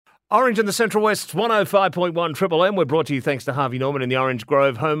Orange in the Central West, 105.1 Triple M. We're brought to you thanks to Harvey Norman in the Orange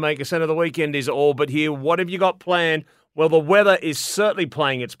Grove Homemaker Centre. The weekend is all but here. What have you got planned? Well, the weather is certainly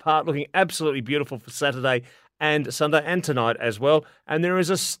playing its part, looking absolutely beautiful for Saturday and Sunday and tonight as well. And there is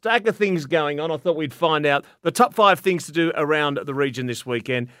a stack of things going on. I thought we'd find out the top 5 things to do around the region this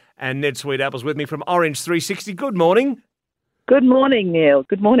weekend. And Ned Sweetapple's with me from Orange 360. Good morning. Good morning, Neil.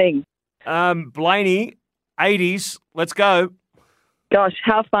 Good morning. Blaney, 80s, let's go. Gosh,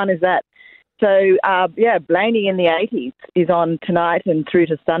 how fun is that? So, Blaney in the 80s is on tonight and through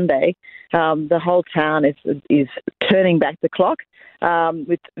to Sunday. The whole town is turning back the clock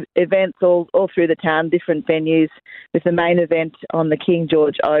with events all through the town, different venues, with the main event on the King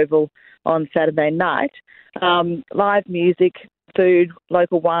George Oval on Saturday night. Live music, food,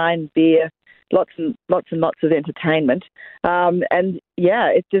 local wine, beer, lots and lots of entertainment.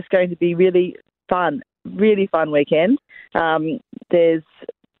 It's just going to be really fun weekend. There's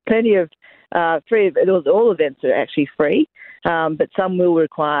plenty of free. All events are actually free, but some will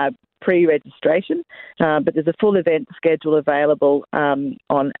require pre-registration. But there's a full event schedule available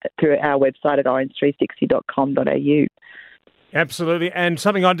through our website at orange360.com.au. Absolutely. And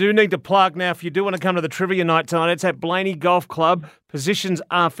something I do need to plug now, if you do want to come to the trivia night tonight, it's at Blaney Golf Club. Positions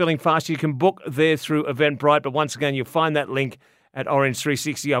are filling fast. You can book there through Eventbrite, but once again, you'll find that link at Orange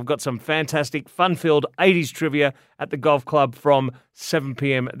 360. I've got some fantastic, fun-filled 80s trivia at the golf club from 7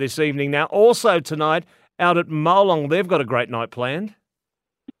 p.m. this evening. Now, also tonight, out at Molong, they've got a great night planned.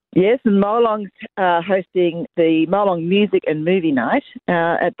 Yes, and Molong's hosting the Molong Music and Movie Night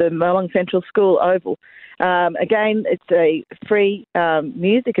at the Molong Central School Oval. Again, it's a free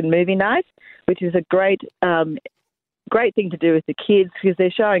music and movie night, which is a great thing to do with the kids because they're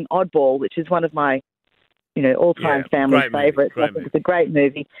showing Oddball, which is one of my all-time family favourites. I think it's a great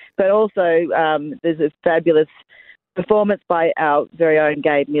movie. But also there's a fabulous performance by our very own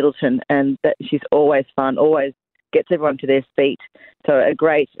Gabe Middleton, and she's always fun, always gets everyone to their feet. So a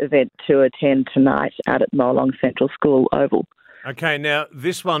great event to attend tonight out at Molong Central School Oval. Okay, now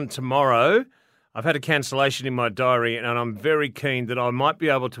this one tomorrow, I've had a cancellation in my diary and I'm very keen that I might be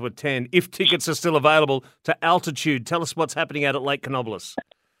able to attend, if tickets are still available, to Altitude. Tell us what's happening out at Lake Canobolas.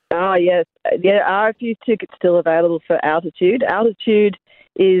 Oh, yes. There are a few tickets still available for Altitude. Altitude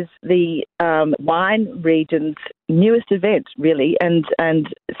is the wine region's newest event, really, and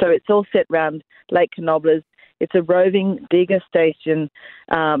so it's all set around Lake Canobolas. It's a roving degustation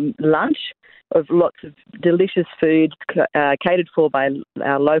lunch of lots of delicious food catered for by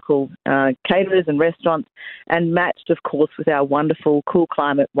our local caterers and restaurants and matched, of course, with our wonderful cool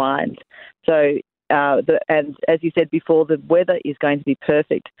climate wines. So and as you said before, the weather is going to be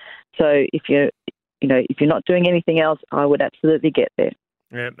perfect. So if you're not doing anything else, I would absolutely get there.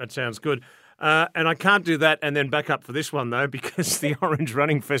 Yeah, that sounds good. And I can't do that and then back up for this one, though, because the Orange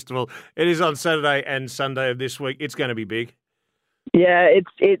Running Festival, it is on Saturday and Sunday of this week. It's going to be big. Yeah,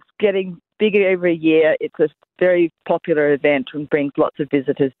 it's getting bigger every year. It's a very popular event and brings lots of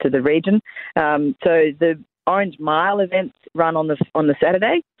visitors to the region. So the Orange Mile events run on the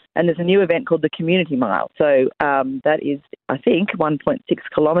Saturday. And there's a new event called the Community Mile. So that is, I think, 1.6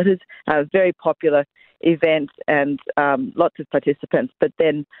 kilometres, a very popular event and lots of participants. But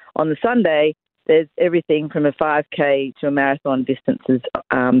then on the Sunday, there's everything from a 5K to a marathon distances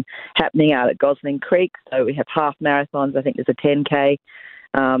happening out at Gosling Creek. So we have half marathons. I think there's a 10K.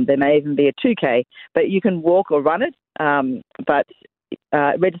 There may even be a 2K. But you can walk or run it. But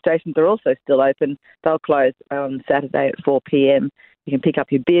registrations are also still open. They'll close on Saturday at 4 p.m. You can pick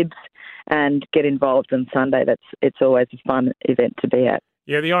up your bibs and get involved on Sunday. It's always a fun event to be at.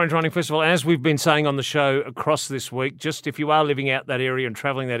 Yeah, the Orange Running Festival, as we've been saying on the show across this week, just if you are living out that area and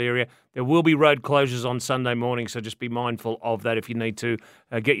travelling that area, there will be road closures on Sunday morning, so just be mindful of that if you need to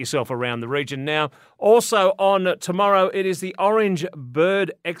get yourself around the region. Now, also on tomorrow, it is the Orange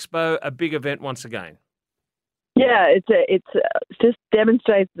Bird Expo, a big event once again. Yeah, it's just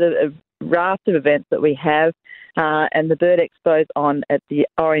demonstrates the raft of events that we have, and the Bird Expo's on at the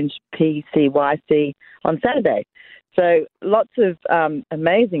Orange PCYC on Saturday. So lots of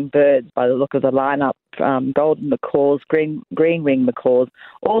amazing birds by the look of the lineup, golden macaws, green ring macaws,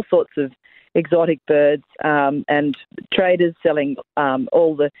 all sorts of exotic birds, and traders selling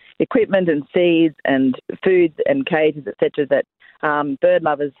all the equipment and seeds and foods and cages, etc., that bird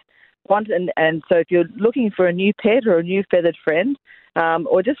lovers want. And so if you're looking for a new pet or a new feathered friend,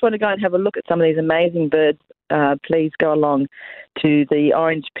 or just want to go and have a look at some of these amazing birds, please go along to the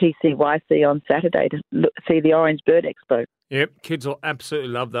Orange PCYC on Saturday to see the Orange Bird Expo. Yep, kids will absolutely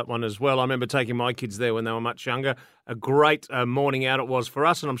love that one as well. I remember taking my kids there when they were much younger. A great morning out it was for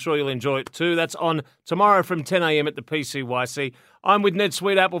us, and I'm sure you'll enjoy it too. That's on tomorrow from 10 a.m. at the PCYC. I'm with Ned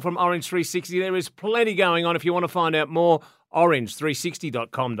Sweetapple from Orange 360. There is plenty going on. If you want to find out more,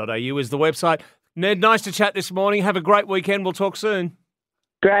 orange360.com.au is the website. Ned, nice to chat this morning. Have a great weekend. We'll talk soon.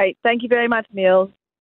 Great. Thank you very much, Neil.